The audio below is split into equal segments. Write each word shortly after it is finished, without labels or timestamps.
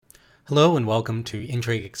Hello and welcome to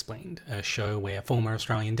Intrigue Explained, a show where former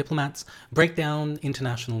Australian diplomats break down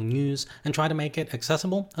international news and try to make it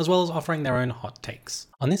accessible, as well as offering their own hot takes.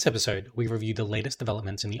 On this episode, we review the latest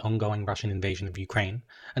developments in the ongoing Russian invasion of Ukraine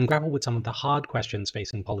and grapple with some of the hard questions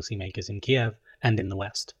facing policymakers in Kiev and in the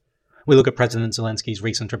West. We look at President Zelensky's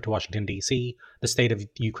recent trip to Washington, D.C., the state of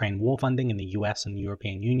Ukraine war funding in the US and the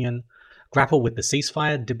European Union, grapple with the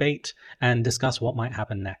ceasefire debate, and discuss what might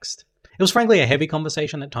happen next. It was frankly a heavy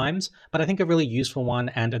conversation at times, but I think a really useful one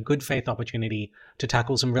and a good faith opportunity to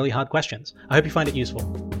tackle some really hard questions. I hope you find it useful.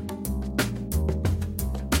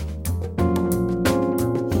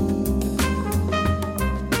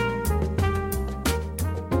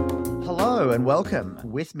 Hello and welcome.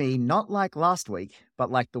 With me, not like last week,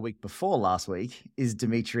 but like the week before last week, is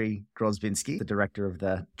Dmitry, the director of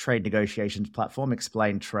the trade negotiations platform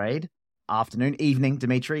Explained Trade. Afternoon, evening,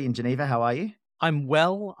 Dmitry in Geneva. How are you? I'm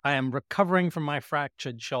well. I am recovering from my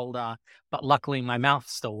fractured shoulder, but luckily my mouth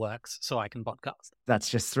still works, so I can podcast. That's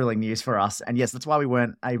just thrilling news for us. And yes, that's why we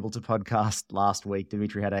weren't able to podcast last week.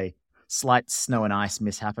 Dmitry had a slight snow and ice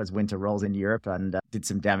mishap as winter rolls in Europe and did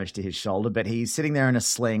some damage to his shoulder. But he's sitting there in a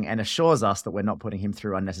sling and assures us that we're not putting him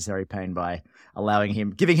through unnecessary pain by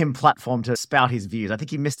giving him platform to spout his views. I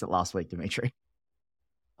think you missed it last week, Dmitry.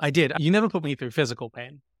 I did. You never put me through physical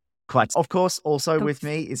pain. Quite. Of course, also with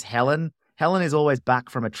me is Helen. Helen is always back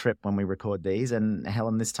from a trip when we record these, and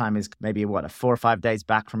Helen this time is maybe, 4 or 5 days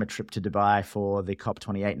back from a trip to Dubai for the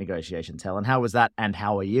COP28 negotiations. Helen, how was that, and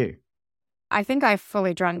how are you? I think I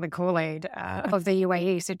fully drank the Kool-Aid of the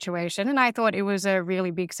UAE situation, and I thought it was a really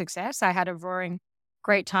big success. I had a roaring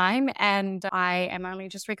great time, and I am only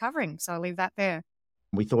just recovering, so I'll leave that there.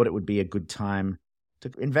 We thought it would be a good time to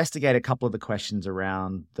investigate a couple of the questions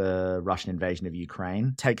around the Russian invasion of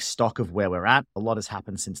Ukraine, take stock of where we're at. A lot has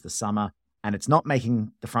happened since the summer, and it's not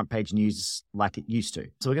making the front page news like it used to.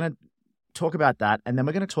 So we're going to talk about that. And then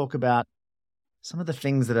we're going to talk about some of the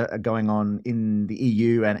things that are going on in the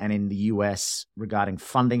EU and in the US regarding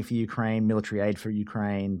funding for Ukraine, military aid for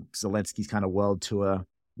Ukraine, Zelensky's kind of world tour.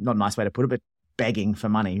 Not a nice way to put it, but begging for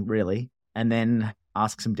money, really. And then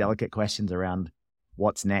ask some delicate questions around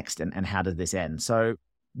what's next and how does this end. So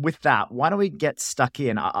with that, why don't we get stuck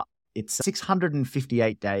in? It's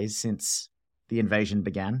 658 days since the invasion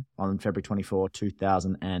began on February 24,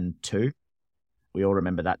 2002. We all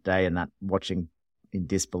remember that day and that watching in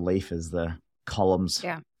disbelief as the columns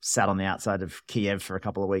sat on the outside of Kiev for a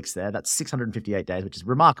couple of weeks there. That's 658 days, which is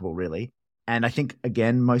remarkable, really. And I think,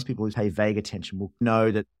 again, most people who pay vague attention will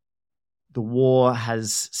know that the war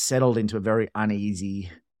has settled into a very uneasy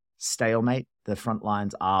stalemate. The front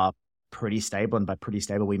lines are pretty stable, and by pretty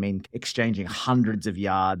stable, we mean exchanging hundreds of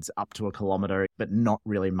yards up to a kilometer, but not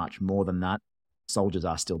really much more than that. Soldiers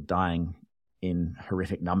are still dying in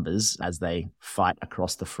horrific numbers as they fight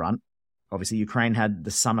across the front. Obviously, Ukraine had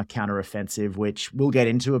the summer counteroffensive, which we'll get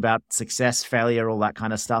into about success, failure, all that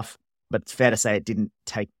kind of stuff. But it's fair to say it didn't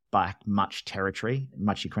take back much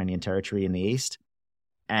Ukrainian territory in the east.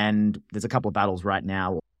 And there's a couple of battles right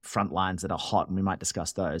now, front lines that are hot, and we might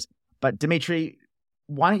discuss those. But Dmitry,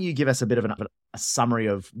 why don't you give us a bit of a summary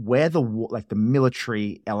of where the war, like the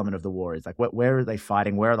military element of the war is? Like, where are they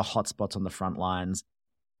fighting? Where are the hot spots on the front lines?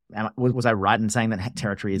 Was I right in saying that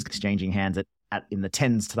territory is exchanging hands in the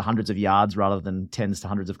tens to the hundreds of yards rather than tens to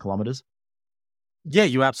hundreds of kilometers? Yeah,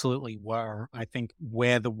 you absolutely were. I think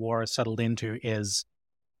where the war is settled into is,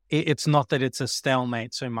 it's not that it's a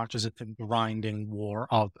stalemate so much as it's a grinding war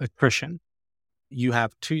of attrition. You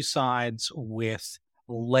have two sides with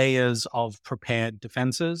layers of prepared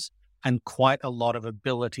defenses and quite a lot of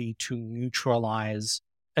ability to neutralize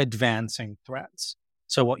advancing threats.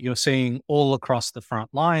 So what you're seeing all across the front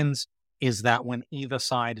lines is that when either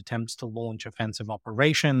side attempts to launch offensive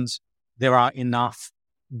operations, there are enough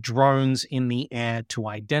drones in the air to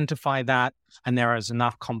identify that, and there is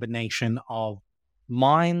enough combination of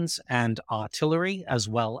mines and artillery, as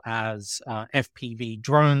well as FPV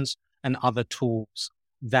drones and other tools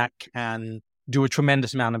that can do a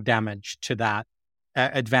tremendous amount of damage to that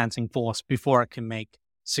advancing force before it can make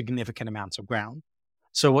significant amounts of ground.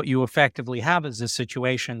 So what you effectively have is a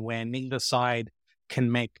situation where neither side can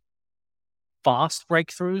make fast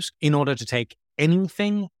breakthroughs. In order to take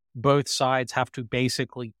anything, both sides have to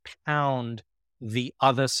basically pound the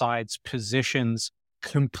other side's positions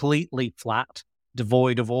completely flat,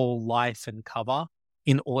 devoid of all life and cover,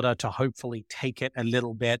 in order to hopefully take it a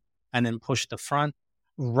little bit and then push the front.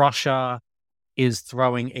 Russia is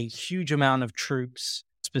throwing a huge amount of troops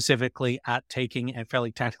specifically at taking a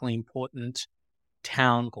fairly tactically important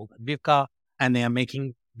town called Avdiivka, and they are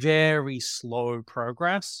making very slow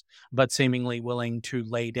progress, but seemingly willing to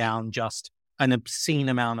lay down just an obscene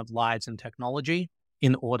amount of lives and technology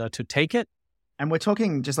in order to take it. And we're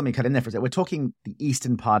talking, just let me cut in there for a second, we're talking the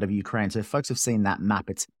eastern part of Ukraine. So if folks have seen that map,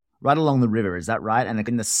 it's right along the river, is that right? And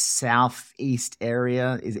in the southeast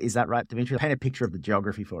area, is that right, Dmitry? Paint a picture of the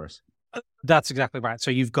geography for us. That's exactly right.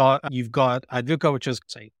 So you've got Advivka, which is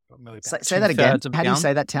say that again. How do you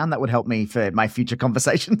say that town? That would help me for my future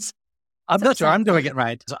conversations. I'm not sure I'm doing it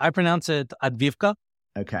right. So I pronounce it Advivka.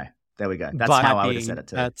 Okay, there we go. That's how I would have said it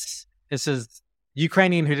too. This is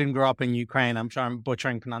Ukrainian who didn't grow up in Ukraine. I'm sure I'm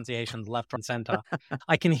butchering pronunciations left, right, and center.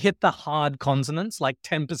 I can hit the hard consonants like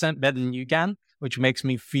 10% better than you can, which makes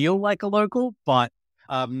me feel like a local, but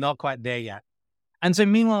not quite there yet. And so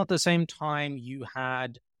meanwhile, at the same time, you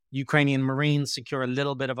had Ukrainian Marines secure a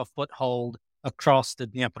little bit of a foothold across the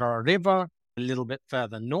Dnieper River, a little bit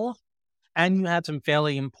further north. And you had some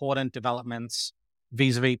fairly important developments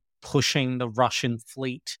vis-a-vis pushing the Russian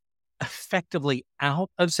fleet effectively out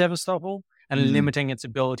of Sevastopol and limiting its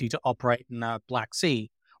ability to operate in the Black Sea,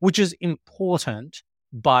 which is important,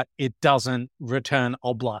 but it doesn't return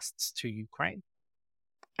oblasts to Ukraine.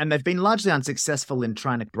 And they've been largely unsuccessful in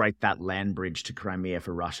trying to break that land bridge to Crimea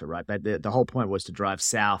for Russia, right? The whole point was to drive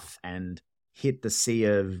south and hit the Sea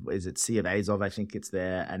of Azov, I think it's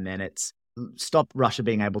there, and then it's stop Russia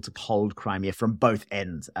being able to hold Crimea from both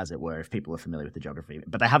ends, as it were, if people are familiar with the geography.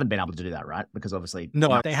 But they haven't been able to do that, right? Because obviously...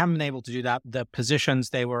 No, they haven't been able to do that. The positions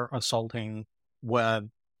they were assaulting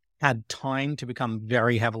had time to become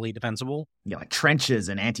very heavily defensible. Yeah, like trenches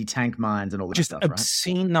and anti-tank mines and all that just stuff, right? Just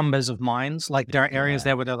obscene numbers of mines. Like there are areas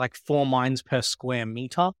there where there are like 4 mines per square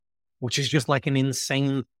meter, which is just like an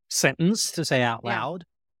insane sentence to say out loud.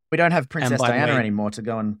 We don't have Princess Diana anymore to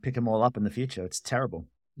go and pick them all up in the future. It's terrible.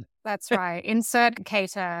 That's right. Insert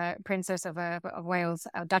Kate, Princess of Wales,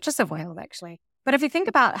 Duchess of Wales, actually. But if you think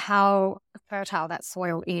about how fertile that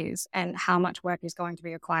soil is and how much work is going to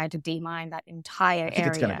be required to demine that entire area,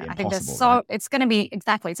 it's going to be impossible, I think there's right? it's going to be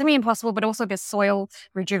exactly. It's going to be impossible, but also there's soil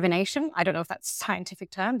rejuvenation. I don't know if that's a scientific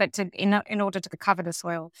term, but in order to recover the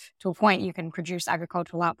soil to a point you can produce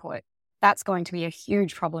agricultural output, that's going to be a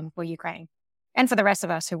huge problem for Ukraine and for the rest of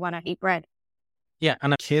us who want to eat bread. Yeah,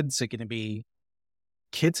 and kids are going to be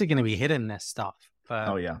hitting this stuff.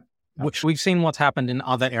 Which we've seen what's happened in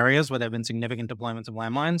other areas where there have been significant deployments of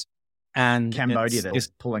landmines. And Cambodia, they're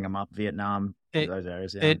pulling them up, Vietnam, those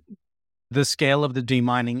areas. Yeah. The scale of the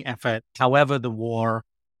demining effort, however the war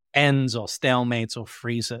ends or stalemates or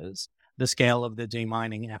freezes, the scale of the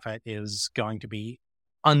demining effort is going to be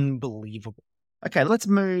unbelievable. Okay, let's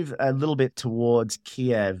move a little bit towards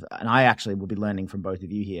Kiev. And I actually will be learning from both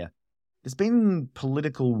of you here. There's been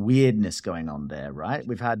political weirdness going on there, right?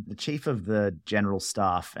 We've had the chief of the general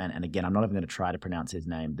staff, and again, I'm not even going to try to pronounce his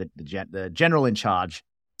name, the general in charge,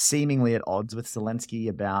 seemingly at odds with Zelensky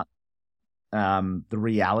about the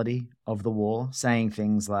reality of the war, saying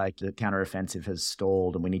things like the counteroffensive has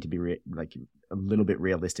stalled and we need to be a little bit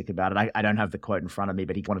realistic about it. I don't have the quote in front of me,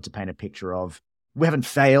 but he wanted to paint a picture of, we haven't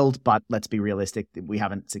failed, but let's be realistic. We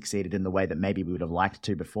haven't succeeded in the way that maybe we would have liked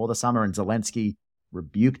to before the summer, and Zelensky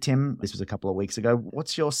rebuked him. This was a couple of weeks ago.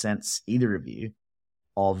 What's your sense, either of you,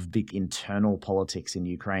 of the internal politics in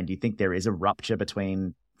Ukraine? Do you think there is a rupture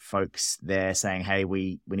between folks there saying, hey,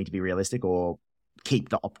 we need to be realistic, or keep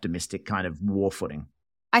the optimistic kind of war footing?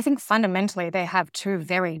 I think fundamentally they have 2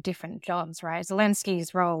 very different jobs, right?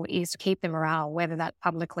 Zelensky's role is to keep the morale, whether that's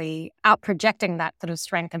publicly out projecting that sort of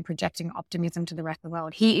strength and projecting optimism to the rest of the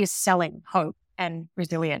world. He is selling hope and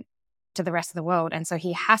resilience to the rest of the world. And so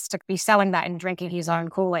he has to be selling that and drinking his own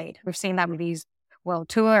Kool-Aid. We've seen that with his world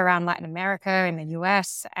tour around Latin America and the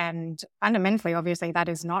US. And fundamentally, obviously, that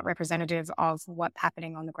is not representative of what's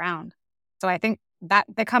happening on the ground. So I think that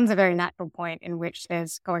there comes a very natural point in which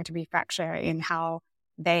there's going to be fracture in how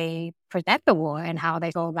they present the war and how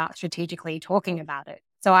they go about strategically talking about it.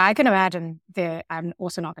 So I can imagine I'm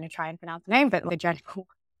also not going to try and pronounce the name, but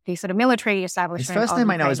the sort of military establishment. His first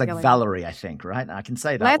name I know is like Valerie, I think, right? I can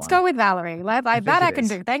say that. Let's go with Valerie. That I can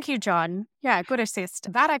do. Thank you, John. Yeah, good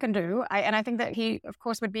assist. That I can do. And I think that he, of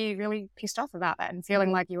course, would be really pissed off about that and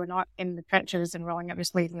feeling like you were not in the trenches and rolling up your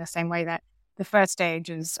sleeves in the same way that the first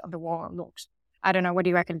stages of the war looked. I don't know. What do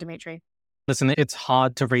you reckon, Dmitry? Listen, it's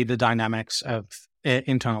hard to read the dynamics of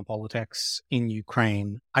internal politics in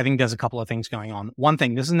Ukraine. I think there's a couple of things going on. One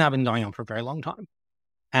thing, this has now been going on for a very long time.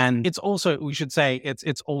 And it's also, we should say,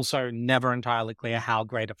 it's also never entirely clear how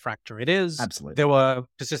great a fracture it is. Absolutely. There were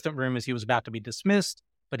persistent rumors he was about to be dismissed,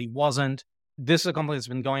 but he wasn't. This is a conflict that's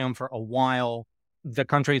been going on for a while. The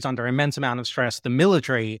country is under immense amount of stress. The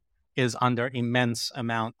military is under immense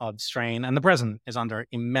amount of strain, and the president is under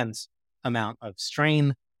immense amount of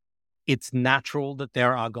strain. It's natural that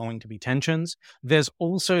there are going to be tensions. There's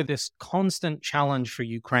also this constant challenge for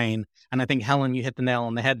Ukraine. And I think, Helen, you hit the nail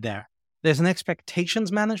on the head there. There's an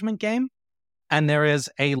expectations management game, and there is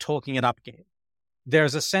a talking it up game.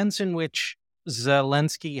 There's a sense in which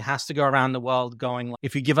Zelensky has to go around the world going,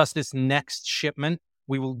 if you give us this next shipment,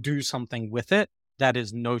 we will do something with it that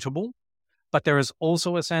is notable. But there is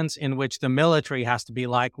also a sense in which the military has to be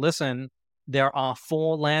like, listen, there are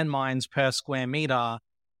 4 landmines per square meter,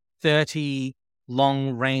 30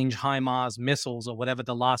 long-range HIMARS missiles, or whatever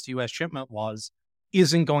the last US shipment was,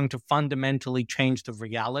 isn't going to fundamentally change the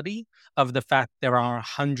reality of the fact there are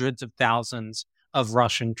hundreds of thousands of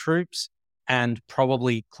Russian troops and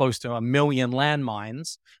probably close to 1 million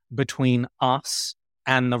landmines between us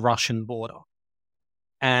and the Russian border.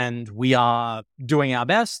 And we are doing our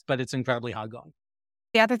best, but it's incredibly hard going.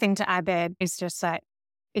 The other thing to add there is just that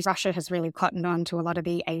Russia has really cottoned on to a lot of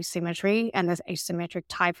the asymmetry and this asymmetric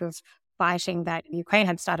type of fighting that Ukraine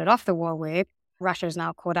had started off the war with. Russia is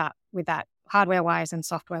now caught up with that hardware-wise and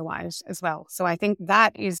software-wise as well. So I think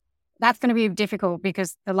that's going to be difficult,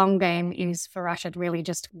 because the long game is for Russia to really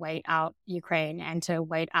just wait out Ukraine and to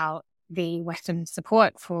wait out the Western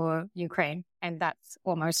support for Ukraine. And that's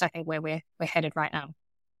almost, I think, where we're headed right now.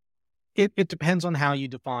 It depends on how you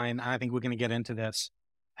define, and I think we're going to get into this,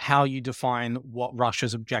 how you define what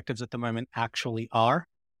Russia's objectives at the moment actually are.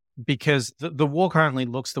 Because the war currently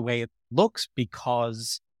looks the way it looks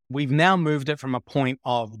because we've now moved it from a point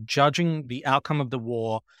of judging the outcome of the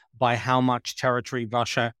war by how much territory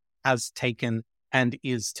Russia has taken and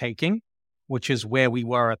is taking, which is where we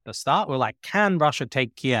were at the start. We're like, can Russia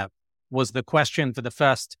take Kiev? Was the question for the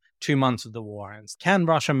first 2 months of the war. And can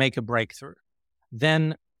Russia make a breakthrough?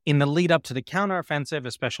 Then in the lead up to the counteroffensive,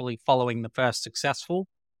 especially following the first successful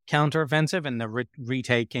counteroffensive and the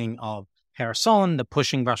retaking of Kherson, the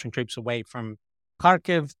pushing Russian troops away from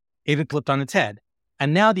Kharkiv, it had flipped on its head.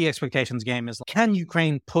 And now the expectations game is, can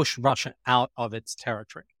Ukraine push Russia out of its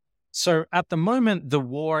territory? So at the moment, the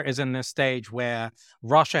war is in this stage where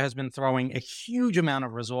Russia has been throwing a huge amount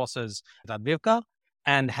of resources at Avdiivka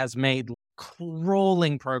and has made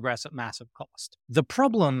crawling progress at massive cost. The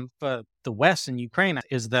problem for the West and Ukraine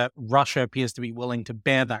is that Russia appears to be willing to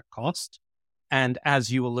bear that cost. And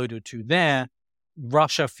as you alluded to there,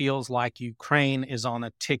 Russia feels like Ukraine is on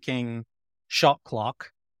a ticking shot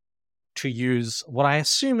clock, to use what I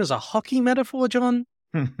assume is a hockey metaphor, John.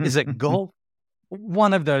 Is it golf?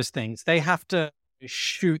 One of those things. They have to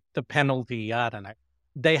shoot the penalty. I don't know.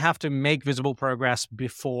 They have to make visible progress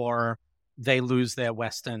before they lose their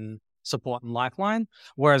Western support and lifeline.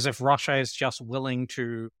 Whereas if Russia is just willing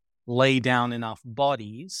to lay down enough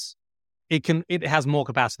bodies, it has more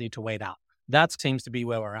capacity to wait out. That seems to be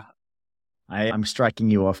where we're at. I'm striking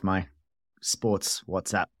you off my sports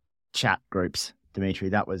WhatsApp chat groups, Dmitry.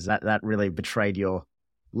 That really betrayed your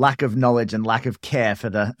lack of knowledge and lack of care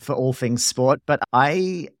for all things sport. But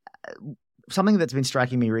something that's been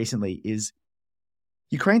striking me recently is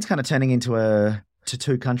Ukraine's kind of turning into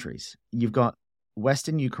two countries. You've got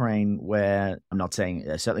Western Ukraine, where I'm not saying,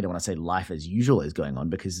 I certainly don't want to say life as usual is going on,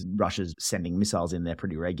 because Russia's sending missiles in there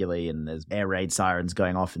pretty regularly and there's air raid sirens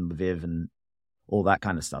going off in Lviv and all that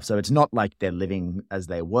kind of stuff. So it's not like they're living as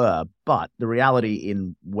they were, but the reality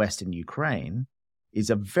in Western Ukraine is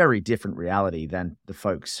a very different reality than the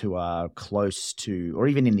folks who are close to, or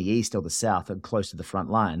even in the east or the south and close to the front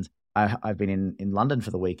lines. I've been in London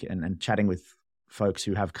for the week and chatting with folks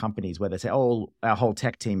who have companies where they say, oh, our whole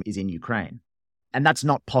tech team is in Ukraine. And that's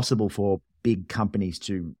not possible for big companies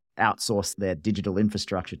to outsource their digital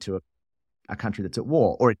infrastructure to a country that's at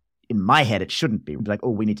war. Or in my head, it shouldn't be. Like, oh,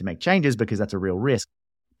 we need to make changes because that's a real risk.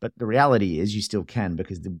 But the reality is you still can,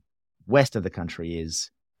 because the west of the country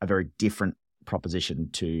is a very different proposition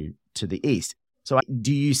to the east. So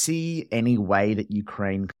do you see any way that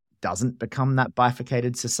Ukraine doesn't become that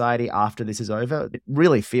bifurcated society after this is over? It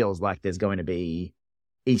really feels like there's going to be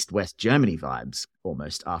East-West Germany vibes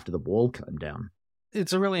almost after the wall came down.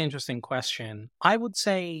 It's a really interesting question. I would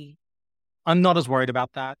say I'm not as worried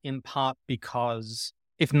about that, in part because,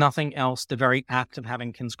 if nothing else, the very act of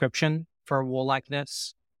having conscription for a war like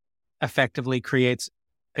this effectively creates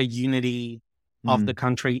a unity of the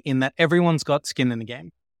country, in that everyone's got skin in the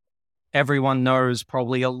game. Everyone knows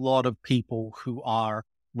probably a lot of people who are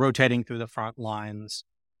rotating through the front lines.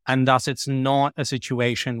 And thus it's not a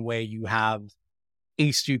situation where you have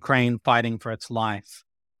East Ukraine fighting for its life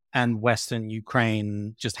and Western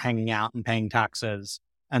Ukraine just hanging out and paying taxes,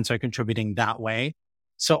 and so contributing that way.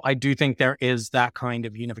 So I do think there is that kind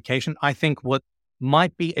of unification. I think what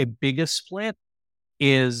might be a bigger split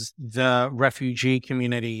is the refugee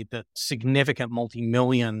community, the significant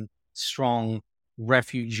multi-million strong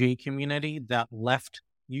refugee community that left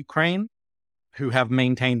Ukraine who have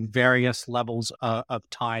maintained various levels of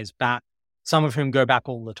ties back, some of whom go back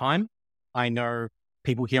all the time. I know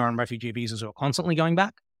people here on refugee visas who are constantly going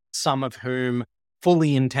back, some of whom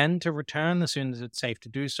fully intend to return as soon as it's safe to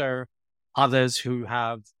do so, others who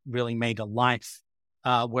have really made a life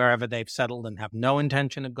wherever they've settled and have no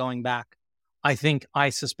intention of going back. I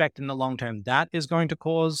suspect in the long term that is going to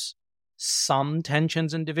cause some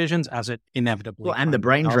tensions and divisions, as it inevitably well, and the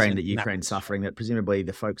brain drain that in Ukraine's suffering, that presumably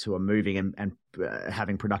the folks who are moving and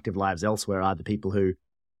having productive lives elsewhere are the people who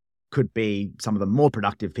could be some of the more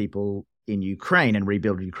productive people in Ukraine and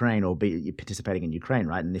rebuild Ukraine or be participating in Ukraine,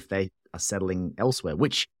 right? And if they are settling elsewhere,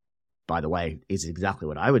 which, by the way, is exactly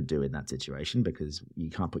what I would do in that situation, because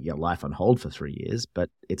you can't put your life on hold for 3 years,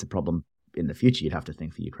 but it's a problem in the future you'd have to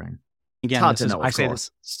think for Ukraine. Again, I say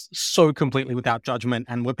this so completely without judgment,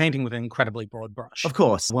 and we're painting with an incredibly broad brush. Of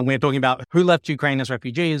course. When we're talking about who left Ukraine as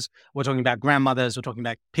refugees, we're talking about grandmothers, we're talking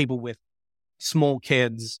about people with small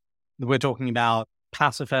kids, we're talking about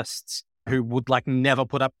pacifists who would never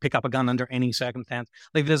pick up a gun under any circumstance.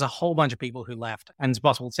 There's a whole bunch of people who left, and it's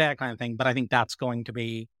possible to say that kind of thing, but I think that's going to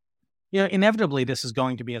be, inevitably this is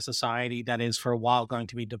going to be a society that is for a while going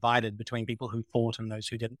to be divided between people who fought and those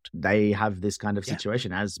who didn't. They have this kind of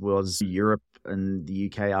situation, as was Europe and the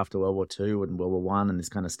UK after World War II and World War I and this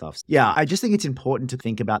kind of stuff. Yeah, I just think it's important to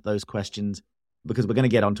think about those questions, because we're going to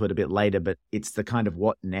get onto it a bit later, but it's the kind of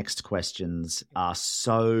what next questions are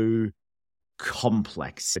so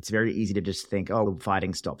complex. It's very easy to just think, oh,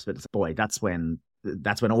 fighting stops. But boy, that's when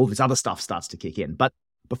all this other stuff starts to kick in. But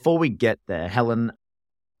before we get there, Helen,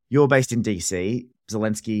 you're based in DC.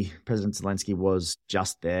 President Zelensky was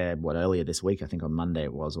just there, earlier this week, I think on Monday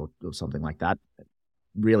it was, or something like that.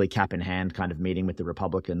 Really cap in hand kind of meeting with the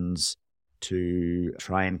Republicans to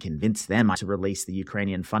try and convince them to release the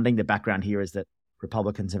Ukrainian funding. The background here is that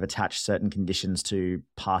Republicans have attached certain conditions to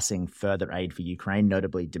passing further aid for Ukraine,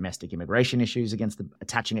 notably domestic immigration issues,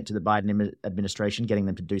 attaching it to the Biden administration, getting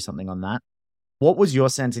them to do something on that. What was your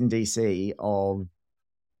sense in DC of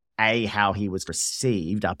how he was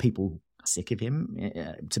received? Are people sick of him,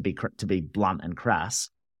 to be blunt and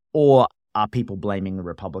crass, or are people blaming the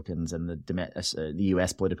Republicans and the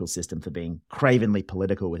US political system for being cravenly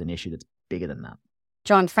political with an issue that's bigger than that?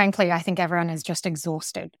 John, frankly, I think everyone is just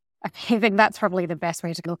exhausted. I think that's probably the best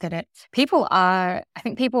way to look at it. I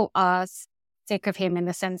think people are sick of him in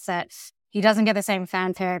the sense that he doesn't get the same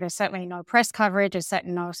fanfare. There's certainly no press coverage. There's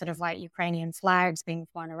certainly no sort of Ukrainian flags being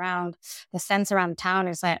flown around. The sense around town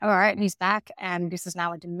is all right, he's back. And this is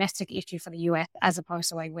now a domestic issue for the US, as opposed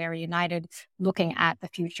to we're united looking at the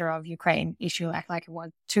future of Ukraine issue like it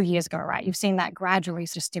was 2 years ago, right? You've seen that gradually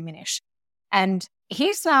just diminish. And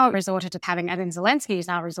he's now resorted to Zelensky has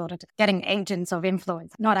now resorted to getting agents of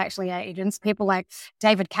influence, not actually agents, people like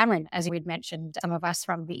David Cameron, as we'd mentioned. Some of us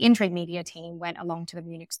from the Intrigue media team went along to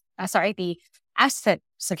the Asset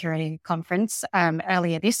Security Conference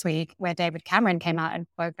earlier this week, where David Cameron came out and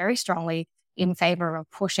spoke very strongly in favor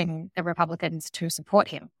of pushing the Republicans to support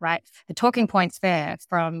him, right? The talking points there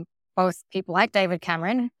from both people like David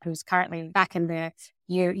Cameron, who's currently back in the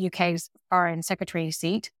UK's foreign secretary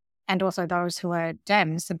seat, and also those who are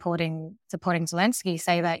Dems supporting Zelensky,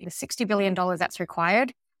 say that the $60 billion that's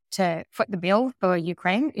required to foot the bill for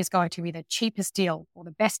Ukraine is going to be the cheapest deal or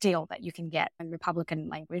the best deal that you can get in Republican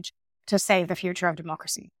language to save the future of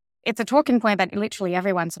democracy. It's a talking point that literally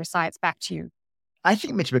everyone sort of cites back to you. I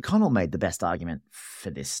think Mitch McConnell made the best argument for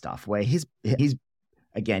this stuff, where he's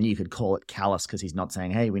again, you could call it callous because he's not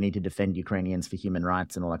saying, hey, we need to defend Ukrainians for human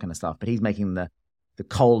rights and all that kind of stuff, but he's making the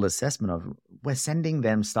cold assessment of, we're sending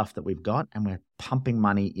them stuff that we've got and we're pumping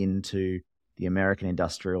money into the American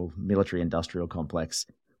military industrial complex,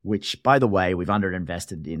 which, by the way, we've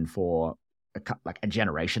underinvested in for a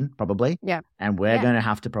generation probably. Yeah. And we're going to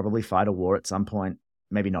have to probably fight a war at some point,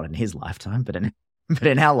 maybe not in his lifetime, but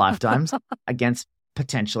in our lifetimes, against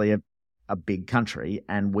potentially a big country,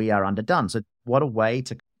 and we are underdone. So what a way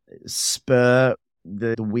to spur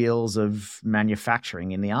the wheels of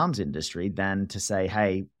manufacturing in the arms industry than to say,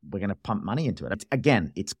 hey, we're going to pump money into it.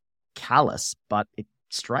 Again, it's callous, but it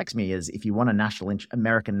strikes me as if you want a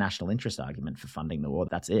American national interest argument for funding the war,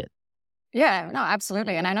 that's it. Yeah, no,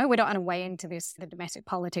 absolutely. And I know we don't want to weigh into the domestic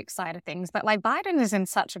politics side of things, but Biden is in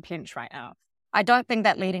such a pinch right now. I don't think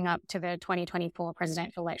that leading up to the 2024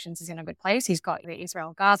 presidential elections is in a good place. He's got the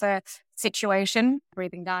Israel-Gaza situation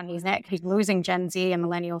breathing down his neck. He's losing Gen Z and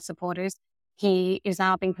millennial supporters. He is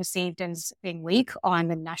now being perceived as being weak on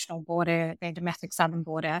the national border, the domestic southern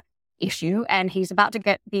border issue, and he's about to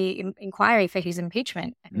get the inquiry for his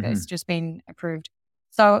impeachment. I think that's just been approved.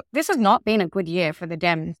 So this has not been a good year for the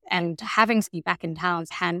Dems, and having to be back in town,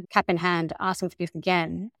 cap in hand, asking for this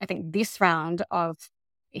again, I think this round of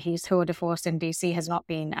his tour de force in DC has not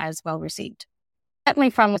been as well received. Certainly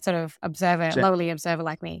from a sort of observer, lowly observer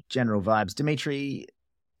like me. General vibes. Dmitry,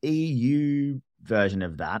 EU version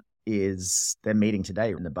of that is they're meeting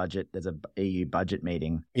today in the budget. There's a EU budget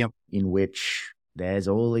meeting in which there's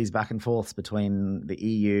all these back and forths between the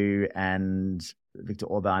EU and Viktor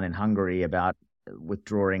Orban in Hungary about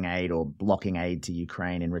withdrawing aid or blocking aid to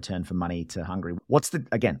Ukraine in return for money to Hungary.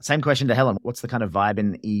 Again, same question to Helen. What's the kind of vibe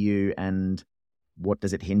in the EU and what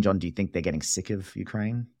does it hinge on? Do you think they're getting sick of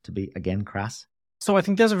Ukraine, to be, again, crass? So I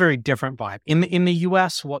think there's a very different vibe. In the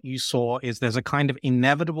US, what you saw is there's a kind of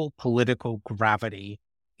inevitable political gravity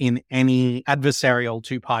in any adversarial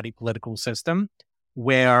two-party political system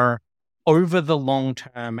where over the long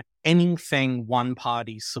term, anything one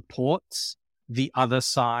party supports, the other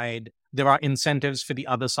side, there are incentives for the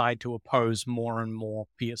other side to oppose more and more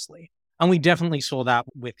fiercely. And we definitely saw that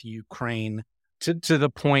with Ukraine to the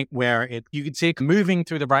point where you could see it moving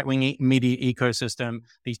through the right-wing media ecosystem.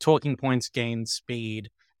 These talking points gained speed,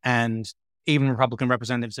 and even Republican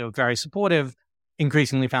representatives that were very supportive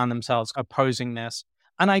increasingly found themselves opposing this.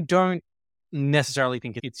 And I don't necessarily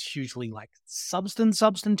think it's hugely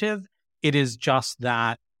substantive. It is just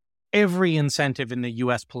that every incentive in the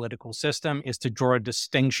US political system is to draw a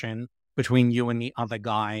distinction between you and the other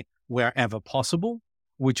guy wherever possible,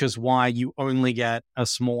 which is why you only get a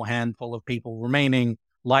small handful of people remaining,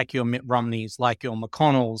 like your Mitt Romneys, like your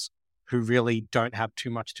McConnells, who really don't have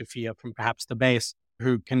too much to fear from perhaps the base,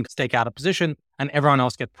 who can stake out a position, and everyone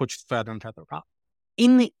else gets pushed further and further apart.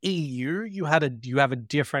 In the EU, you have a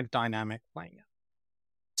different dynamic playing out.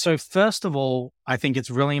 So first of all, I think it's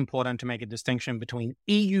really important to make a distinction between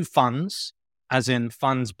EU funds, as in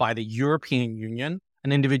funds by the European Union,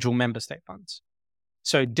 and individual member state funds.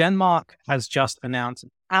 So Denmark has just announced an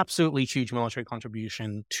absolutely huge military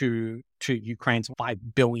contribution to Ukraine's $5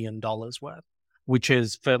 billion worth, which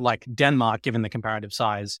is for Denmark, given the comparative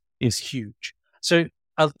size, is huge. So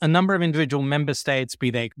a number of individual member states, be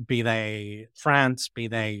they France, be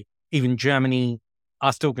they even Germany,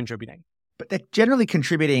 are still contributing. But they're generally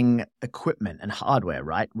contributing equipment and hardware,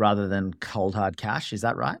 right? Rather than cold hard cash. Is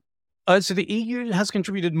that right? So the EU has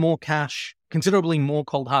contributed more cash, considerably more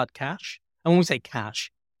cold hard cash. And when we say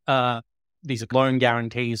cash, these are loan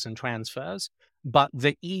guarantees and transfers. But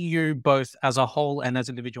the EU, both as a whole and as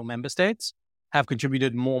individual member states, have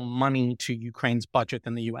contributed more money to Ukraine's budget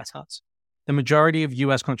than the US has. The majority of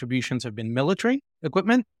US contributions have been military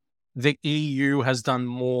equipment. The EU has done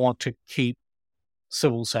more to keep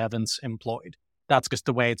civil servants employed. That's just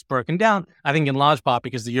the way it's broken down. I think in large part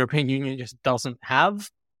because the European Union just doesn't have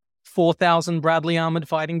 4,000 Bradley armored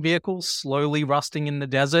fighting vehicles slowly rusting in the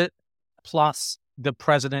desert. Plus, the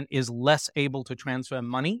president is less able to transfer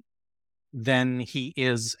money than he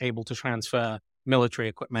is able to transfer military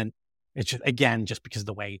equipment. It's just, again, just because of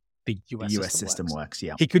the way the US system works.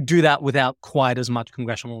 Yeah. He could do that without quite as much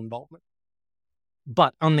congressional involvement.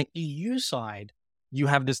 But on the EU side, you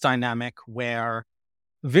have this dynamic where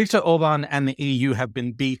Viktor Orban and the EU have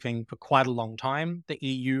been beefing for quite a long time. The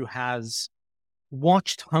EU has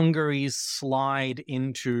watched Hungary's slide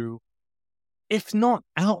into, if not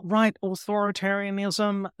outright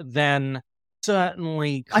authoritarianism, then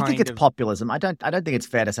certainly I think it's populism. I don't think it's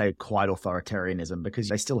fair to say quite authoritarianism because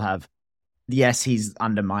they still have, yes, he's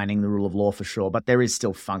undermining the rule of law for sure, but there is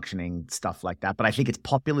still functioning stuff like that. But I think it's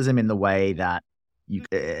populism in the way that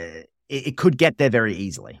it could get there very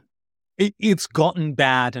easily. It's gotten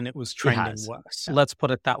bad and it was trending worse. Yeah. Let's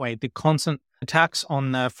put it that way. The constant attacks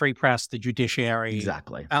on the free press, the judiciary,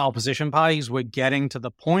 exactly, opposition parties were getting to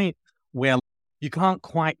the point where you can't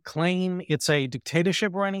quite claim it's a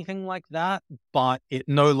dictatorship or anything like that, but it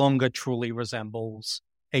no longer truly resembles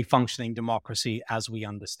a functioning democracy as we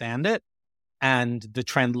understand it. And the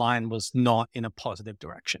trend line was not in a positive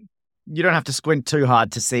direction. You don't have to squint too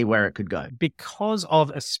hard to see where it could go. Because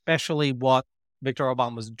of especially what Viktor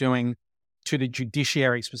Orban was doing to the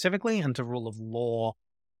judiciary specifically and to rule of law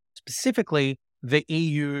specifically, the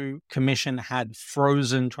EU Commission had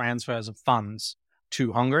frozen transfers of funds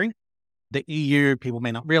to Hungary. The EU, people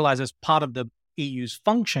may not realize this, part of the EU's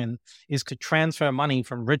function is to transfer money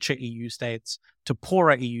from richer EU states to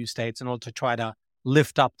poorer EU states in order to try to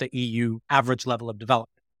lift up the EU average level of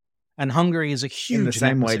development. And Hungary is a huge... In the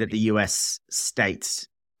same way that the US states,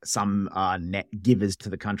 some are net givers to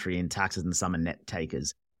the country in taxes and some are net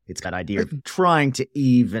takers. It's that idea of trying to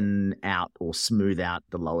even out or smooth out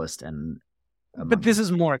the lowest and... But this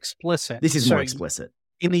is more explicit. This is more explicit.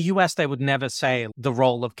 In the US, they would never say the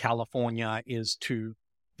role of California is to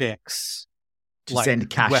fix to send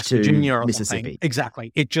cash West to Virginia or Mississippi. Something.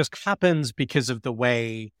 Exactly. It just happens because of the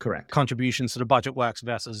way Correct. contributions to the budget works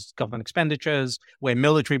versus government expenditures, where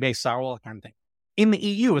military bases are, all that kind of thing. In the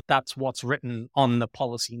EU, that's what's written on the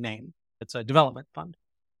policy name. It's a development fund.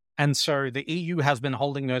 And so the EU has been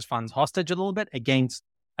holding those funds hostage a little bit against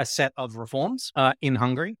a set of reforms in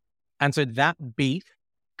Hungary. And so that beef,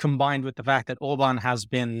 combined with the fact that Orban has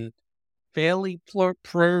been fairly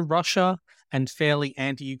pro-Russia and fairly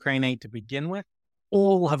anti-Ukraine aid to begin with,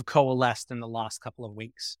 all have coalesced in the last couple of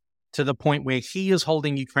weeks to the point where he is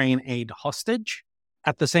holding Ukraine aid hostage.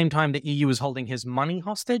 At the same time, the EU is holding his money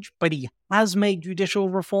hostage, but he has made judicial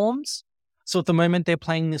reforms. So at the moment, they're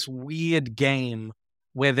playing this weird game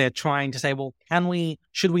where they're trying to say, well,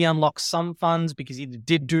 should we unlock some funds because he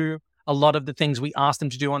did do a lot of the things we asked him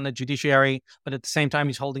to do on the judiciary, but at the same time,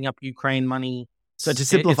 he's holding up Ukraine money. So to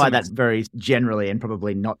simplify that very generally and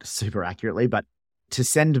probably not super accurately, but to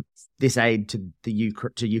send this aid to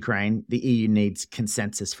Ukraine, the EU needs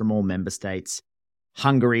consensus from all member states.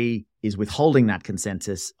 Hungary is withholding that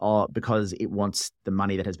consensus because it wants the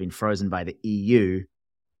money that has been frozen by the EU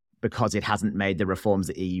because it hasn't made the reforms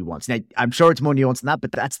the EU wants. Now, I'm sure it's more nuanced than that,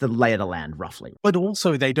 but that's the lay of the land, roughly. But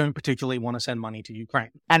also, they don't particularly want to send money to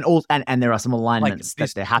Ukraine. And there are some alignments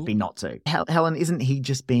that they're happy not to. Helen, isn't he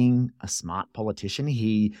just being a smart politician?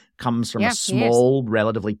 He comes from a small,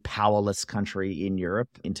 relatively powerless country in Europe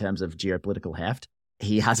in terms of geopolitical heft.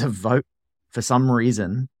 He has a vote. For some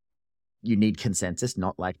reason, you need consensus,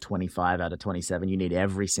 not like 25 out of 27. You need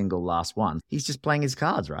every single last one. He's just playing his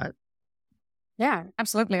cards, right? Yeah,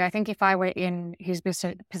 absolutely. I think if I were in his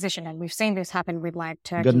position, and we've seen this happen with like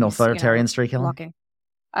Turkey. Got an authoritarian streak, Helen? Blocking.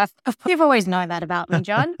 You've always known that about me,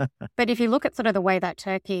 John. But if you look at sort of the way that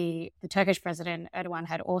the Turkish president Erdogan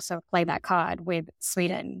had also played that card with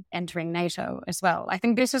Sweden entering NATO as well. I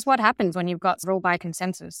think this is what happens when you've got rule by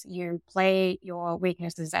consensus. You play your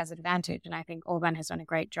weaknesses as advantage. And I think Orban has done a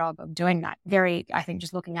great job of doing that. I think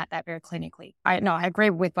just looking at that very clinically. I agree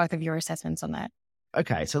with both of your assessments on that.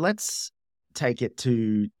 Okay, so let's take it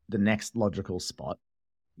to the next logical spot.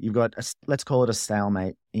 You've got, let's call it a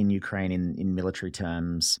stalemate in Ukraine in military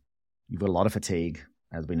terms. You've got a lot of fatigue,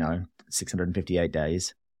 as we know, 658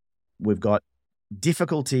 days. We've got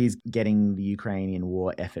difficulties getting the Ukrainian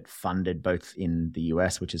war effort funded, both in the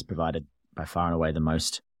US, which has provided by far and away the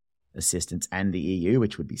most assistance, and the EU,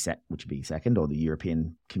 which would be second, or the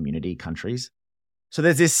European community countries. So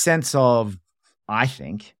there's this sense of, I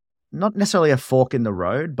think, not necessarily a fork in the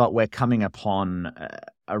road, but we're coming upon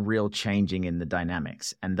a real changing in the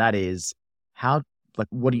dynamics. And that is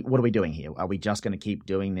what are we doing here? Are we just going to keep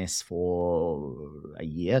doing this for a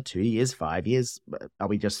year, 2 years, 5 years? Are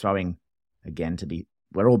we just throwing, again,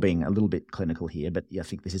 we're all being a little bit clinical here, but I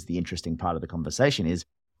think this is the interesting part of the conversation is,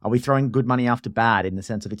 are we throwing good money after bad in the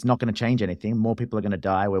sense of it's not going to change anything? More people are going to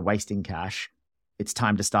die. We're wasting cash. It's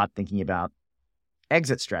time to start thinking about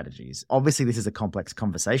exit strategies. Obviously, this is a complex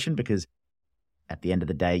conversation because at the end of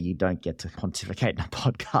the day, you don't get to pontificate in a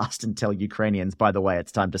podcast and tell Ukrainians, by the way,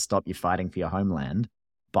 it's time to stop you fighting for your homeland.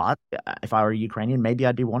 But if I were a Ukrainian, maybe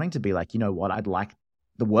I'd be wanting to be like, you know what, I'd like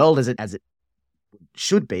the world as it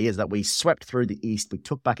should be, is that we swept through the East, we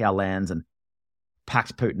took back our lands and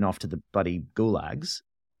packed Putin off to the bloody gulags.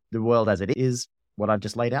 The world as it is what I've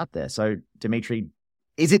just laid out there. So, Dmitry,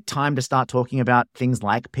 is it time to start talking about things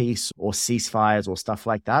like peace or ceasefires or stuff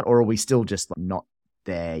like that? Or are we still just not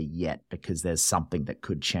there yet because there's something that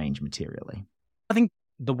could change materially? I think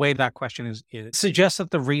the way that question is suggests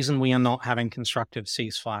that the reason we are not having constructive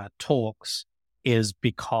ceasefire talks is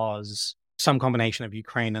because some combination of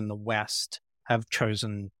Ukraine and the West have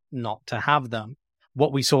chosen not to have them.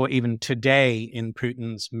 What we saw even today in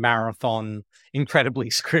Putin's marathon, incredibly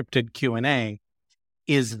scripted Q&A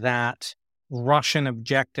is that Russian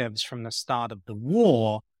objectives from the start of the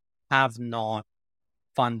war have not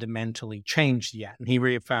fundamentally changed yet. And he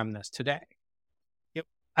reaffirmed this today.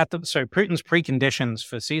 So Putin's preconditions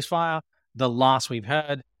for ceasefire, the last we've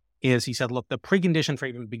heard is he said, look, the precondition for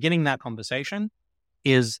even beginning that conversation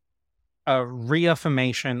is a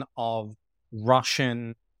reaffirmation of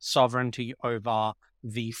Russian sovereignty over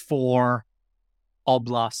the 4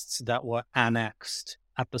 oblasts that were annexed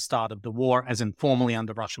at the start of the war, as informally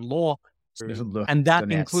under Russian law. And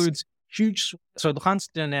that includes Luhansk,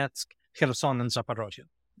 Donetsk, Kherson, and Zaporozhye.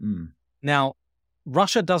 Now,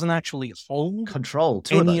 Russia doesn't actually hold control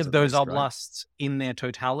any of those oblasts in their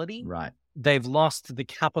totality. Right. They've lost the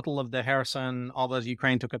capital of the Kherson, although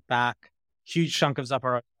Ukraine took it back. Huge chunk of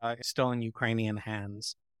Zaporozhye is still in Ukrainian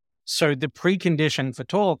hands. So the precondition for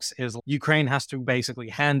talks is Ukraine has to basically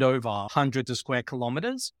hand over hundreds of square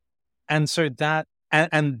kilometers. And so that,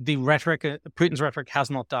 and the rhetoric, Putin's rhetoric has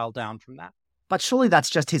not dialed down from that. But surely that's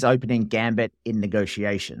just his opening gambit in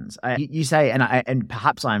negotiations. You say, and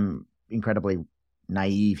perhaps I'm incredibly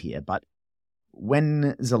naive here, but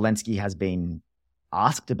when Zelensky has been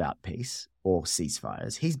asked about peace or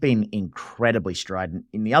ceasefires, he's been incredibly strident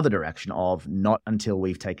in the other direction of not until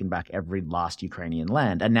we've taken back every last Ukrainian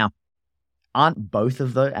land. And now, aren't both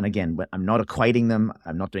of those, and again, I'm not equating them,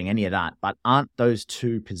 I'm not doing any of that, but aren't those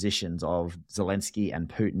two positions of Zelensky and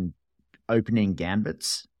Putin opening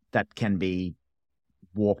gambits that can be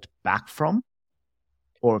walked back from?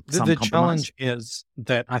 Or the challenge is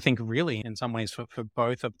that I think really in some ways for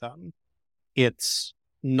both of them, it's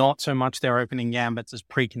not so much their opening gambits as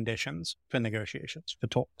preconditions for negotiations, for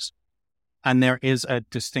talks. And there is a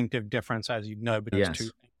distinctive difference, as you know, between those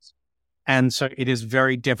two things. And so it is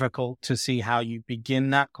very difficult to see how you begin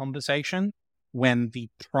that conversation when the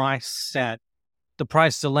price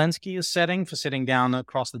Zelensky is setting for sitting down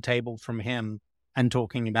across the table from him and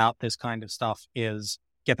talking about this kind of stuff is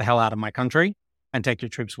get the hell out of my country and take your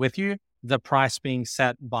troops with you. The price being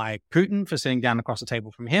set by Putin for sitting down across the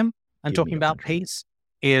table from him and talking about peace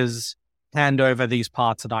is hand over these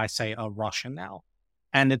parts that I say are Russian now.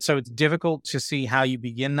 And it's difficult to see how you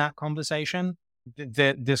begin that conversation.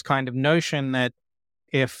 This kind of notion that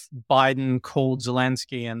if Biden called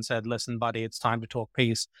Zelensky and said, listen, buddy, it's time to talk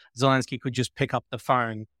peace, Zelensky could just pick up the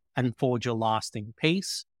phone and forge a lasting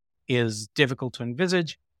peace is difficult to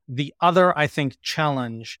envisage. The other, I think,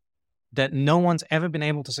 challenge that no one's ever been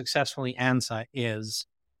able to successfully answer is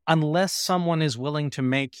unless someone is willing to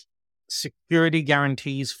make security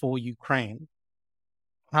guarantees for Ukraine,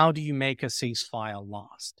 how do you make a ceasefire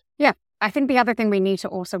last? Yeah, I think the other thing we need to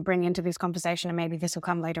also bring into this conversation, and maybe this will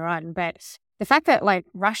come later on, but the fact that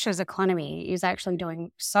Russia's economy is actually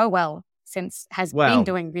doing so well been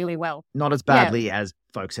doing really well. Not as badly as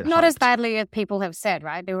folks had hoped. Not as badly as people have said,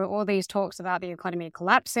 right? There were all these talks about the economy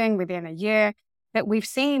collapsing within a year. But we've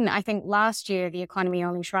seen, I think last year, the economy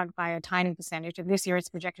only shrunk by a tiny percentage. And this year, it's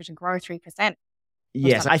projected to grow 3%.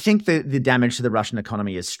 Yes, I think the damage to the Russian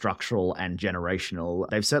economy is structural and generational.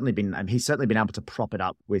 He's certainly been able to prop it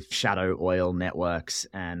up with shadow oil networks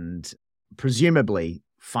and presumably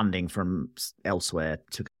funding from elsewhere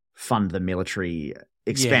to fund the military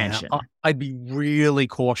expansion. Yeah, I'd be really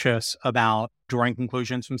cautious about drawing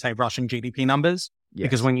conclusions from, say, Russian GDP numbers,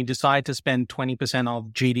 because when you decide to spend 20% of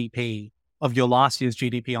GDP, of your last year's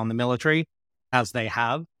GDP on the military, as they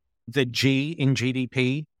have, the G in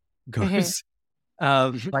GDP goes...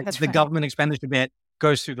 the government expenditure bit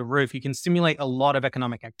goes through the roof. You can stimulate a lot of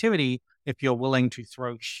economic activity if you're willing to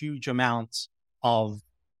throw huge amounts of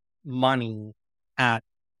money at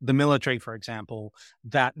the military, for example.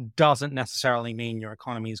 That doesn't necessarily mean your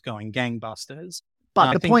economy is going gangbusters.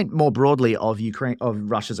 But the point more broadly of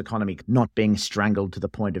Russia's economy not being strangled to the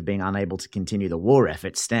point of being unable to continue the war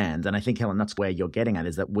effort stands. And I think, Helen, that's where you're getting at,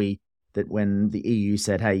 is that when the EU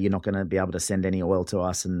said, hey, you're not going to be able to send any oil to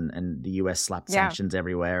us, and the US slapped sanctions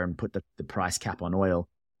everywhere and put the price cap on oil,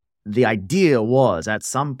 the idea was at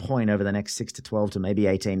some point over the next 6 to 12 to maybe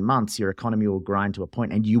 18 months, your economy will grind to a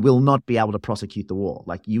point and you will not be able to prosecute the war.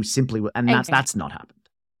 You simply will. And that's not happened.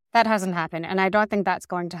 That hasn't happened. And I don't think that's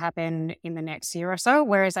going to happen in the next year or so.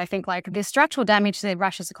 Whereas I think the structural damage to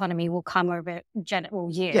Russia's economy will come over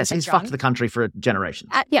years. Yes, he's fucked the country for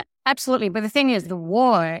generations. Yeah, absolutely. But the thing is, the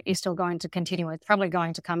war is still going to continue. It's probably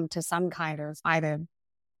going to come to some kind of either,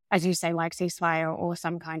 as you say, ceasefire or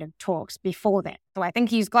some kind of talks before then. So I think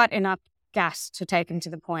he's got enough gas to take him to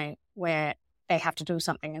the point where they have to do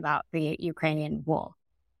something about the Ukrainian war.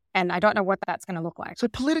 And I don't know what that's going to look like. So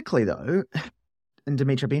politically, though... And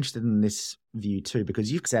Dmitry, I'd be interested in this view too,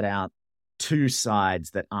 because you've set out two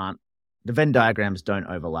sides that the Venn diagrams don't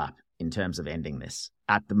overlap in terms of ending this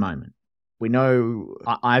at the moment. We know,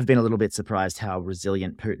 I've been a little bit surprised how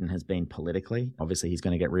resilient Putin has been politically. Obviously, he's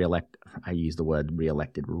going to get reelected. I use the word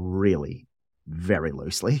reelected really very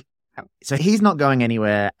loosely. So he's not going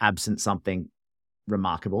anywhere absent something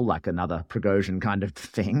remarkable, like another Prigozhin kind of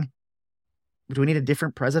thing. Do we need a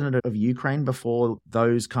different president of Ukraine before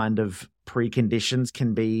those kind of preconditions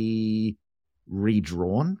can be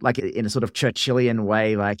redrawn? In a sort of Churchillian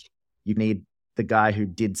way, you need the guy who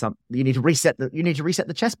did something. You need to reset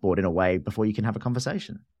the chessboard in a way before you can have a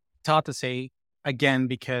conversation. It's hard to say, again,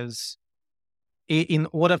 because in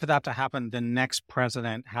order for that to happen, the next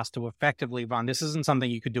president has to effectively run. This isn't something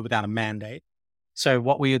you could do without a mandate. So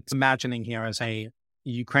what we're imagining here is a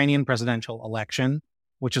Ukrainian presidential election,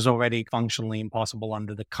 which is already functionally impossible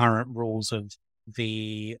under the current rules of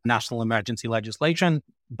the national emergency legislation.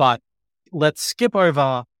 But let's skip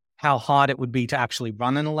over how hard it would be to actually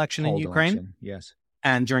run an election in Ukraine. Yes.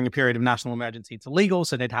 And during a period of national emergency, it's illegal.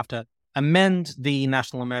 So they'd have to amend the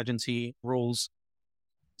national emergency rules.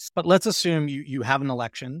 But let's assume you have an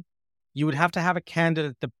election. You would have to have a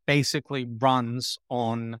candidate that basically runs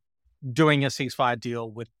on doing a ceasefire deal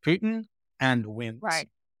with Putin and wins. Right.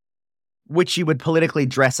 Which you would politically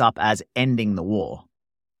dress up as ending the war.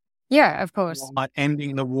 Yeah, of course. But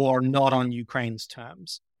ending the war not on Ukraine's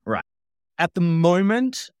terms. Right. At the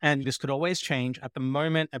moment, and this could always change, at the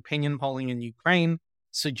moment, opinion polling in Ukraine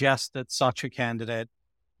suggests that such a candidate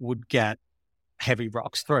would get heavy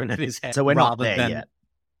rocks thrown at his head. So we're not there yet.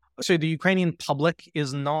 So the Ukrainian public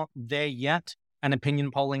is not there yet, and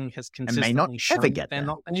opinion polling has consistently shown they're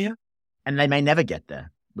not there yet. And they may never get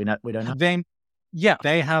there. We don't know.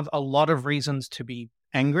 They have a lot of reasons to be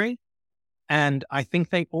angry. And I think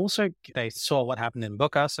they saw what happened in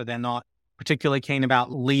Bucha, so they're not particularly keen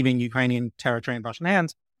about leaving Ukrainian territory in Russian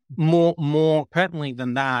hands. More pertinently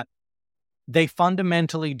than that, they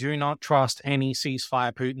fundamentally do not trust any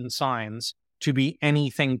ceasefire Putin signs to be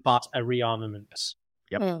anything but a rearmament.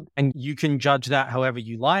 Yep. Mm. And you can judge that however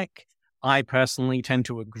you like. I personally tend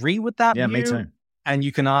to agree with that view. Yeah, me too. And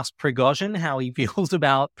you can ask Prigozhin how he feels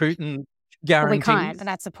about Putin guarantees. Well, we can't, and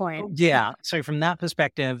that's the point. Yeah. So from that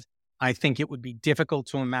perspective, I think it would be difficult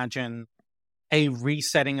to imagine a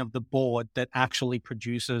resetting of the board that actually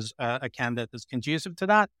produces a candidate that's conducive to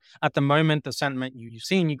that. At the moment, the sentiment you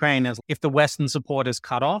see in Ukraine is if the Western support is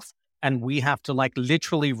cut off and we have to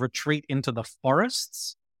literally retreat into the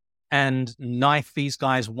forests and knife these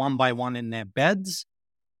guys one by one in their beds,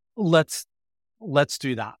 let's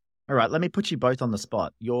do that. All right, let me put you both on the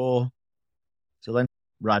spot. So Len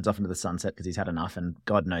rides off into the sunset because he's had enough, and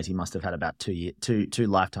God knows he must have had about two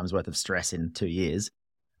lifetimes worth of stress in 2 years.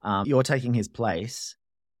 You're taking his place.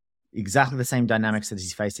 Exactly the same dynamics that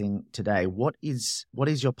he's facing today. What is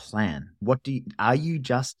your plan? Are you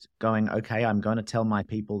just going, okay, I'm going to tell my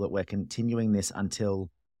people that we're continuing this until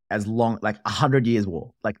as long, 100 years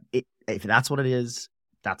war? If that's what it is,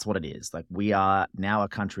 that's what it is. We are now a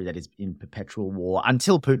country that is in perpetual war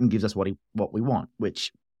until Putin gives us what we want,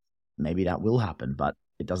 which maybe that will happen, but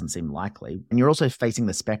it doesn't seem likely. And you're also facing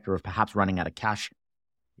the specter of perhaps running out of cash.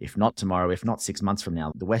 If not tomorrow, if not 6 months from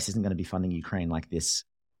now, the West isn't going to be funding Ukraine like this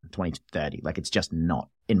 2030. It's just not,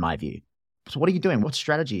 in my view. So what are you doing? What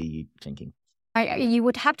strategy are you thinking? You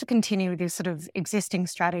would have to continue this sort of existing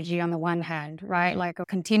strategy on the one hand, right?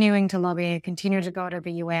 Continuing to lobby, continue to go to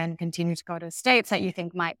the UN, continue to go to states that you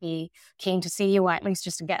think might be keen to see you, or at least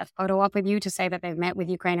just to get a photo op with you to say that they've met with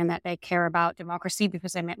Ukraine and that they care about democracy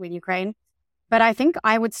because they met with Ukraine. But I think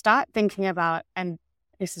I would start thinking about, and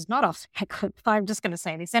this is not off record, I'm just going to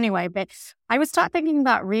say this anyway, but I would start thinking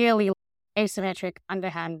about really asymmetric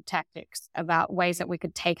underhand tactics, about ways that we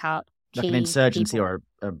could take out like an insurgency people. or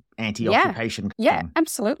an anti-occupation. Yeah,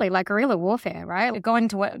 absolutely. Guerrilla warfare, right? Going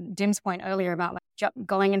to what Dim's point earlier about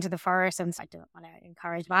going into the forest, and I don't want to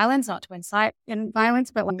encourage violence, not to incite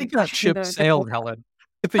violence, but I think that ship sailed, Helen.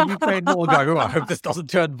 If the Ukraine war go, I hope this doesn't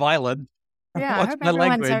turn violent. Yeah, I hope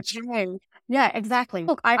everyone's okay. Yeah, exactly.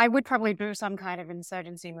 Look, I would probably do some kind of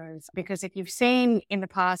insurgency moves, because if you've seen in the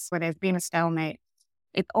past where there's been a stalemate,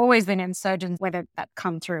 it's always been insurgents that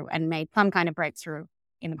come through and made some kind of breakthrough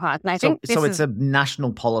in the past. And I think it's a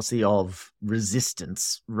national policy of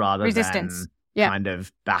resistance rather than kind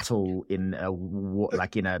of battle in a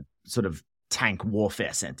in a sort of tank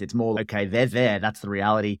warfare sense. It's more okay, they're there. That's the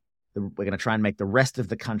reality. We're going to try and make the rest of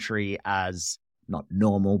the country as not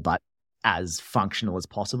normal, but as functional as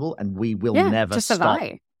possible, and we will never stop.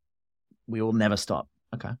 We will never stop.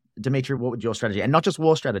 Okay, Dmitry, what would your strategy, and not just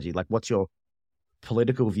war strategy? What's your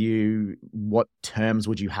political view? What terms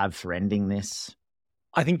would you have for ending this?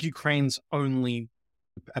 I think Ukraine's only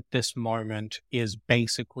at this moment is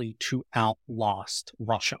basically to outlast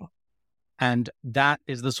Russia. And that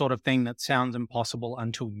is the sort of thing that sounds impossible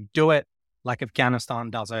until you do it. Like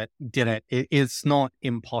Afghanistan did it. It's not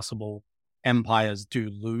impossible. Empires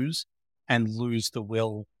do lose and lose the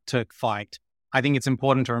will to fight. I think it's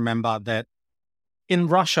important to remember that in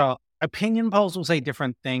Russia, opinion polls will say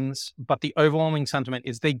different things, but the overwhelming sentiment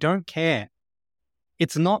is they don't care.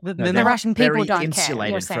 It's not that the Russian people don't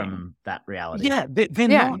insulated from that reality. Yeah, they're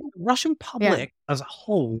not. The Russian public as a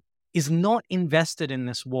whole is not invested in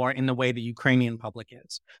this war in the way the Ukrainian public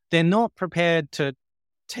is. They're not prepared to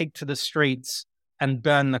take to the streets and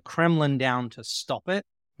burn the Kremlin down to stop it.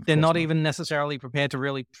 They're not even necessarily prepared to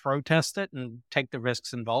really protest it and take the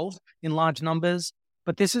risks involved in large numbers.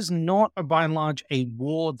 But this is not, by and large, a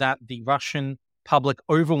war that the Russian public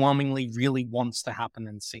overwhelmingly really wants to happen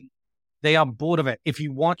and see. They are bored of it. If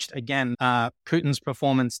you watched, again, Putin's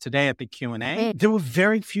performance today at the Q&A, there were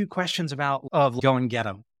very few questions of go and get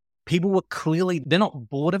him. People were they're not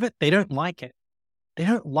bored of it. They don't like it. They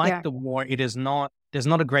don't like Yeah. the war. There's not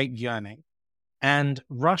a great yearning. And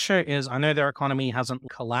Russia is, I know their economy hasn't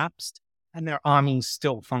collapsed and their army's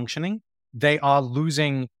still functioning. They are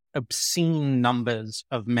losing obscene numbers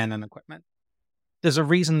of men and equipment. There's a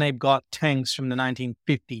reason they've got tanks from the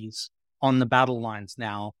 1950s on the battle lines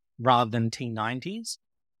now rather than T-90s.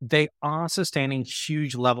 They are sustaining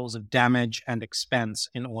huge levels of damage and expense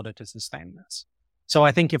in order to sustain this. So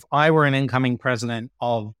I think if I were an incoming president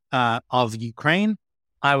of Ukraine,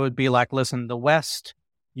 I would be like, listen, the West,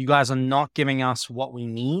 you guys are not giving us what we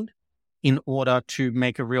need in order to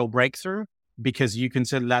make a real breakthrough because you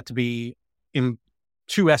consider that to be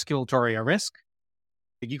too escalatory a risk.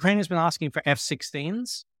 Ukraine has been asking for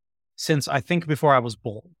F-16s since I think before I was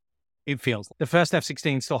born. It feels like the first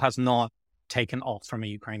F-16 still has not taken off from a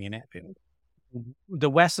Ukrainian airfield. The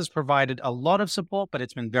West has provided a lot of support, but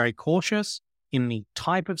it's been very cautious in the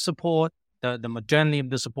type of support, the modernity of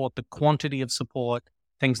the support, the quantity of support.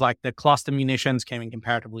 Things like the cluster munitions came in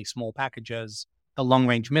comparatively small packages. The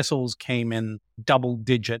long-range missiles came in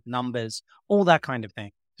double-digit numbers, all that kind of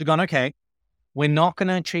thing. So gone, okay, we're not going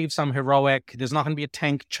to achieve some heroic, there's not going to be a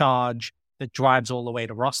tank charge that drives all the way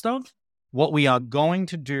to Rostov. What we are going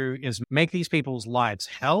to do is make these people's lives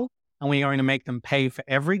hell, and we are going to make them pay for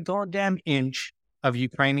every goddamn inch of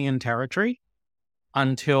Ukrainian territory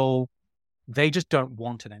until they just don't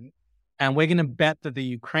want it anymore. And we're going to bet that the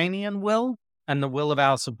Ukrainian will and the will of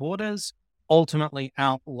our supporters ultimately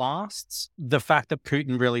outlasts the fact that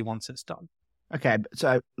Putin really wants this done. Okay,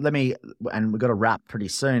 so and we've got to wrap pretty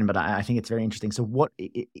soon, but I think it's very interesting. So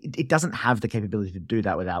it doesn't have the capability to do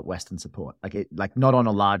that without Western support, like not on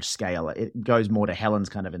a large scale. It goes more to Helen's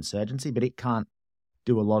kind of insurgency, but it can't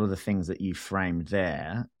do a lot of the things that you framed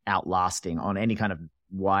there, outlasting on any kind of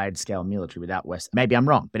wide scale military without West. Maybe I'm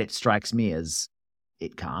wrong, but it strikes me as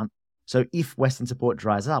it can't. So if Western support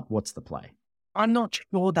dries up, what's the play? I'm not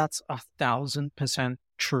sure that's 1,000%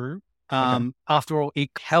 true. Okay. After all, it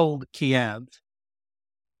held Kiev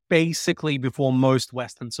basically before most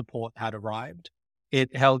Western support had arrived.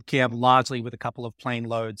 It held Kiev largely with a couple of plane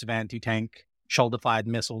loads of anti-tank shoulder-fired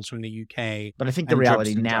missiles from the UK. But I think the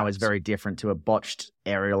reality now is very different to a botched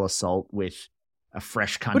aerial assault with a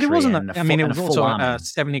fresh country. But it wasn't. It was also army. a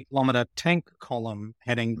 70-kilometer tank column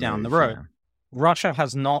heading down the Very road. fair. Russia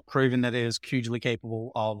has not proven that it is hugely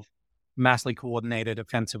capable of massively coordinated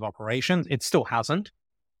offensive operations. It still hasn't.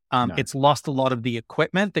 No. It's lost a lot of the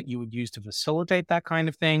equipment that you would use to facilitate that kind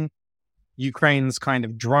of thing. Ukraine's kind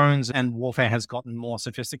of drones and warfare has gotten more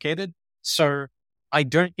sophisticated. So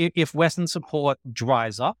if Western support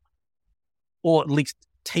dries up, or at least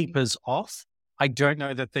tapers off, I don't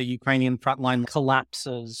know that the Ukrainian frontline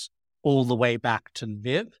collapses all the way back to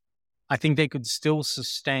Lviv. I think they could still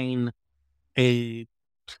sustain a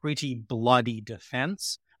pretty bloody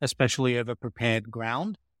defense, especially over prepared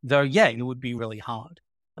ground. Though, yeah, it would be really hard.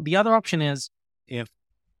 The other option is if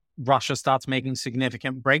Russia starts making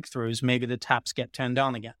significant breakthroughs, maybe the taps get turned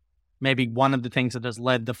on again. Maybe one of the things that has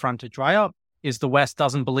led the front to dry up is the West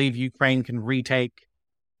doesn't believe Ukraine can retake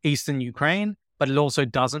eastern Ukraine, but it also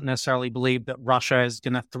doesn't necessarily believe that Russia is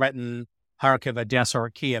going to threaten Kharkiv, Odessa, or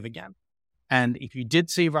Kiev again. And if you did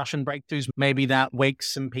see Russian breakthroughs, maybe that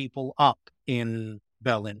wakes some people up in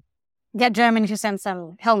Berlin. Get Germany to send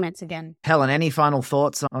some helmets again. Helen, any final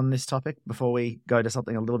thoughts on this topic before we go to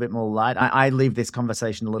something a little bit more light? I leave this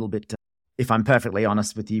conversation a little bit, if I'm perfectly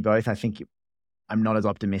honest with you both, I think I'm not as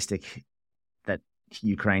optimistic that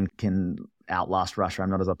Ukraine can outlast Russia. I'm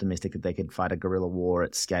not as optimistic that they could fight a guerrilla war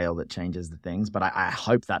at scale that changes the things, but I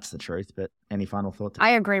hope that's the truth. But any final thoughts? I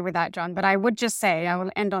agree with that, John, but I would just say, I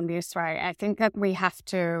will end on this, right? I think that we have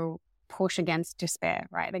to push against despair,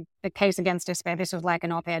 right? The case against despair, this was like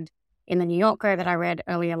an op-ed in the New Yorker that I read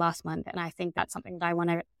earlier last month. And I think that's something that I want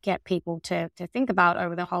to get people to think about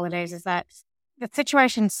over the holidays, is that the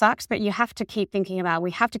situation sucks, but you have to keep thinking about,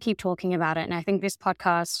 we have to keep talking about it. And I think this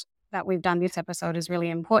podcast that we've done this episode is really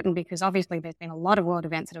important because obviously there's been a lot of world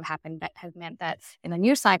events that have happened that have meant that in the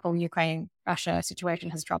news cycle, Ukraine-Russia situation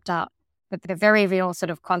has dropped out. But the very real sort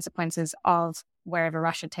of consequences of wherever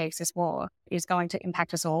Russia takes this war is going to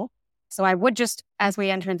impact us all. So I would just, as we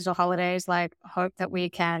enter into the holidays, hope that we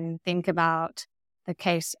can think about the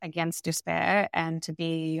case against despair and to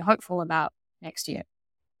be hopeful about next year.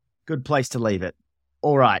 Good place to leave it.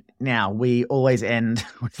 All right. Now, we always end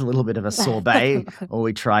with a little bit of a sorbet, or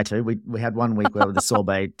we try to. We had one week where the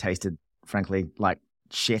sorbet tasted, frankly, like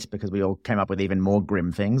shit because we all came up with even more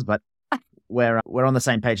grim things. But we're on the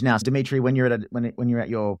same page now. So, Dmitry, when you're at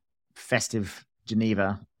your festive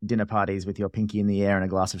Geneva dinner parties with your pinky in the air and a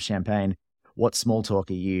glass of champagne, what small talk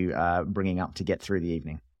are you bringing up to get through the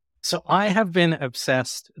evening? So I have been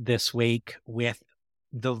obsessed this week with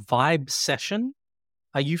the vibe session.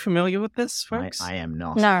 Are you familiar with this, folks? I am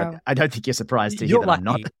not. No. But I don't think you're surprised to hear You're that I'm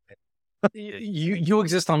not. lucky. You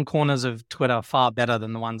exist on corners of Twitter far better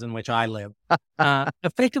than the ones in which I live.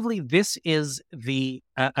 Effectively, this is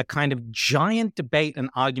a kind of giant debate and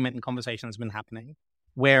argument and conversation that's been happening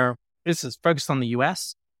where this is focused on the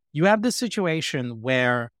US. You have this situation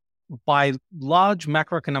where by large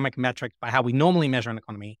macroeconomic metrics, by how we normally measure an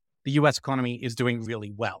economy, the US economy is doing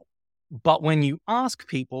really well. But when you ask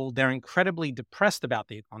people, they're incredibly depressed about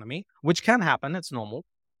the economy, which can happen, it's normal.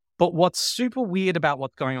 But what's super weird about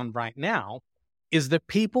what's going on right now is that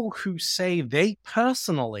people who say they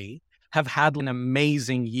personally have had an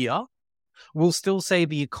amazing year will still say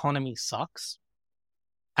the economy sucks.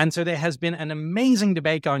 And so there has been an amazing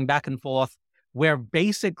debate going back and forth where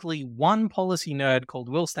basically one policy nerd called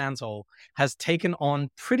Will Stansel has taken on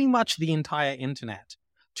pretty much the entire internet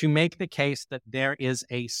to make the case that there is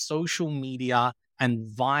a social media and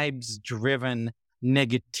vibes-driven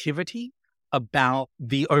negativity about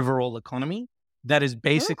the overall economy that is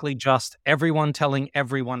basically just everyone telling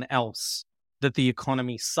everyone else that the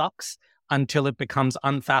economy sucks until it becomes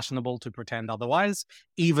unfashionable to pretend otherwise,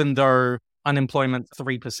 even though unemployment's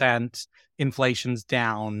 3%, inflation's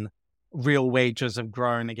down, real wages have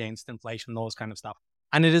grown against inflation, those kind of stuff.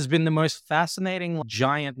 And it has been the most fascinating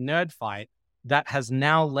giant nerd fight that has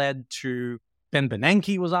now led to Ben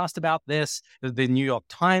Bernanke was asked about this. The New York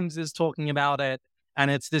Times is talking about it. And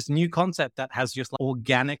it's this new concept that has just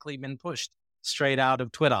organically been pushed straight out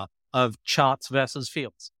of Twitter of charts versus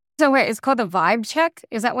fields. So wait, it's called the vibe check?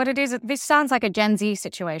 Is that what it is? This sounds like a Gen Z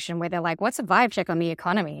situation where they're like, what's a vibe check on the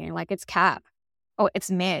economy? And like, it's cap. Oh, it's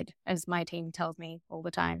mid, as my team tells me all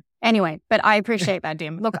the time. Anyway, but I appreciate that,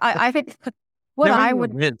 Dim. Look, I think what Never I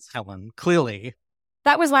would... mids, Helen, clearly.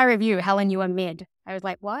 That was my review. Helen, you were mid. I was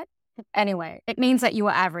like, what? Anyway, it means that you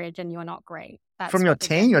were average and you're not great. That's From your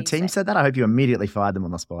team said that? I hope you immediately fired them on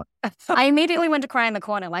the spot. I immediately went to cry in the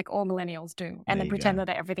corner like all millennials do and There then you pretended go.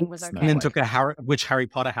 that everything was okay. And then took which Harry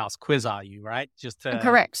Potter house quiz are you, right? Just to...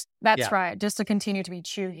 Correct. That's yeah. right. Just to continue to be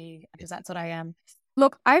chewy because that's what I am.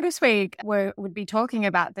 Look, I this week would be talking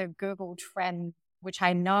about the Google trend, which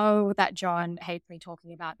I know that John hates me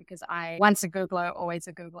talking about because once a Googler, always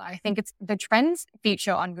a Googler. I think it's the trends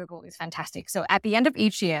feature on Google is fantastic. So at the end of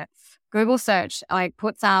each year, Google Search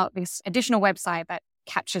puts out this additional website that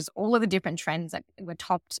captures all of the different trends that were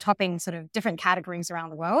topping sort of different categories around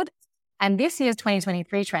the world. And this year's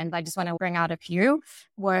 2023 trends, I just want to bring out a few,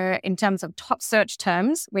 were in terms of top search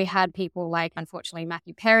terms. We had people like, unfortunately,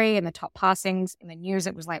 Matthew Perry in the top passings. In the news,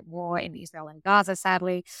 it was like war in Israel and Gaza,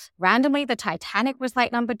 sadly. Randomly, the Titanic was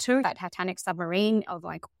like number 2, that Titanic submarine of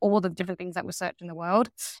like all the different things that were searched in the world.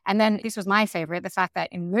 And then this was my favorite, the fact that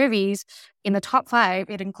in movies, in the top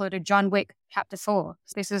 5, it included John Wick Chapter 4.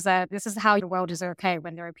 So this is how the world is okay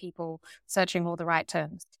when there are people searching all the right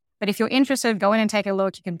terms. But if you're interested, go in and take a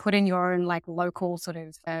look. You can put in your own like local sort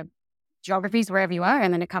of geographies wherever you are,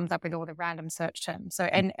 and then it comes up with all the random search terms. So,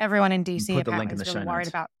 and everyone in DC apparently is really worried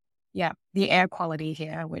about, the air quality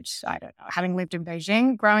here, which I don't know. Having lived in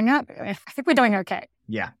Beijing growing up, I think we're doing okay.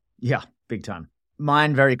 Yeah, big time.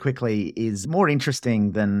 Mine very quickly is more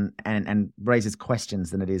interesting than and raises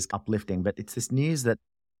questions than it is uplifting. But it's this news that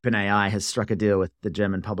OpenAI has struck a deal with the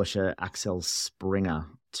German publisher Axel Springer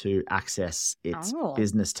to access its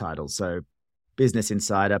business titles. So Business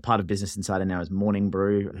Insider, part of Business Insider now is Morning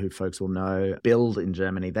Brew, who folks will know, Bild in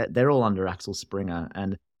Germany, they're all under Axel Springer.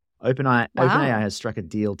 And OpenAI has struck a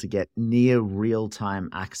deal to get near real-time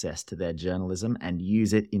access to their journalism and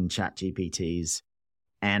use it in ChatGPT's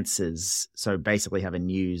answers. So basically have a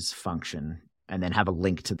news function and then have a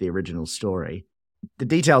link to the original story. The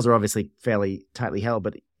details are obviously fairly tightly held,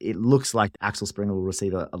 but it looks like Axel Springer will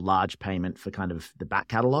receive a large payment for kind of the back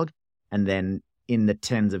catalogue and then in the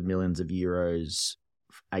tens of millions of euros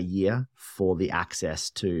a year for the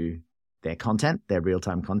access to their content, their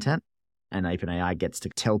real-time content. And OpenAI gets to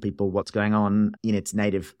tell people what's going on in its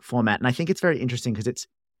native format. And I think it's very interesting because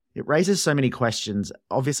it raises so many questions.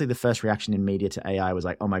 Obviously, the first reaction in media to AI was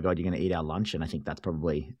like, oh my God, you're going to eat our lunch. And I think that's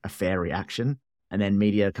probably a fair reaction. And then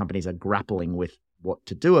media companies are grappling with what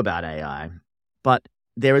to do about AI. But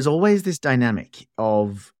there is always this dynamic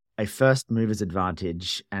of a first mover's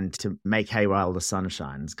advantage and to make hay while the sun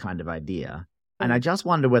shines kind of idea. And I just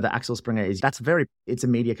wonder whether Axel Springer it's a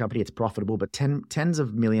media company, it's profitable, but tens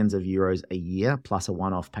of millions of euros a year plus a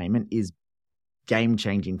one-off payment is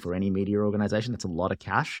game-changing for any media organization. That's a lot of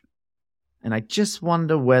cash. And I just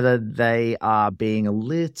wonder whether they are being a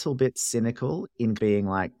little bit cynical in being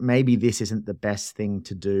like, maybe this isn't the best thing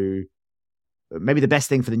to do. Maybe the best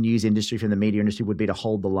thing for the news industry, for the media industry would be to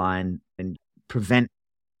hold the line and prevent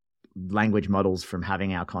language models from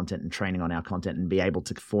having our content and training on our content and be able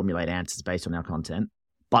to formulate answers based on our content.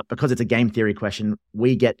 But because it's a game theory question,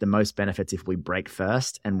 we get the most benefits if we break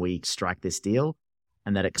first and we strike this deal,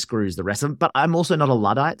 and that it screws the rest of them. But I'm also not a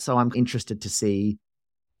Luddite, so I'm interested to see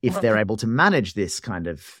if they're able to manage this kind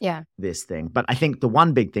of this thing. But I think the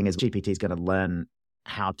one big thing is GPT is going to learn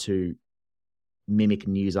how to mimic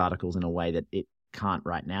news articles in a way that it can't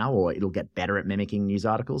right now, or it'll get better at mimicking news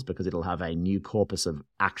articles because it'll have a new corpus of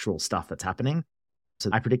actual stuff that's happening. So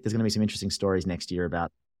I predict there's going to be some interesting stories next year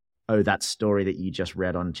about, oh, that story that you just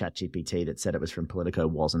read on ChatGPT that said it was from Politico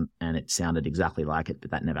wasn't, and it sounded exactly like it,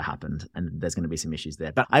 but that never happened. And there's going to be some issues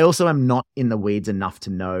there. But I also am not in the weeds enough to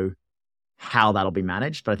know how that'll be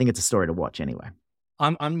managed, but I think it's a story to watch anyway.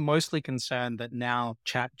 I'm mostly concerned that now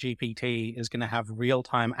ChatGPT is going to have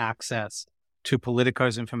real-time access to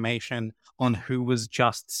Politico's information on who was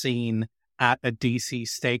just seen at a DC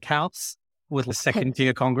steakhouse with a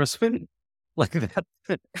second-tier congressman. Like that.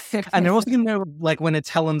 And they're also going to know, like, when it's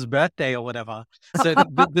Helen's birthday or whatever. So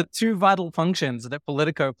the two vital functions that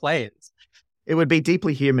Politico plays. It would be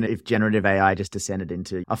deeply human if generative AI just descended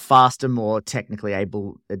into a faster, more technically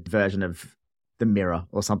able version of the Mirror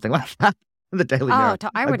or something like that. The Daily Mirror.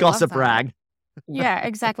 I would a gossip love that. rag. Yeah,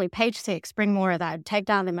 exactly. Page 6, bring more of that. Take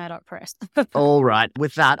down the Murdoch press. All right.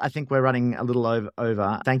 With that, I think we're running a little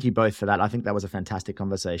over. Thank you both for that. I think that was a fantastic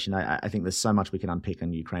conversation. I think there's so much we can unpick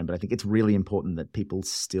on Ukraine, but I think it's really important that people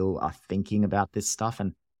still are thinking about this stuff.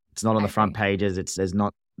 And it's not on the front pages. There's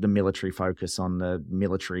not the military focus on the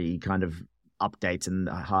military kind of updates and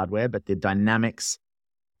hardware, but the dynamics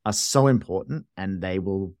are so important, and they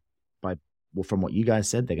will, from what you guys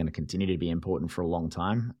said, they're going to continue to be important for a long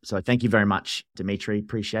time. So thank you very much, Dmitry.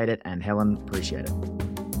 Appreciate it. And Helen, appreciate it.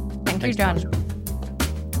 Thank you, John.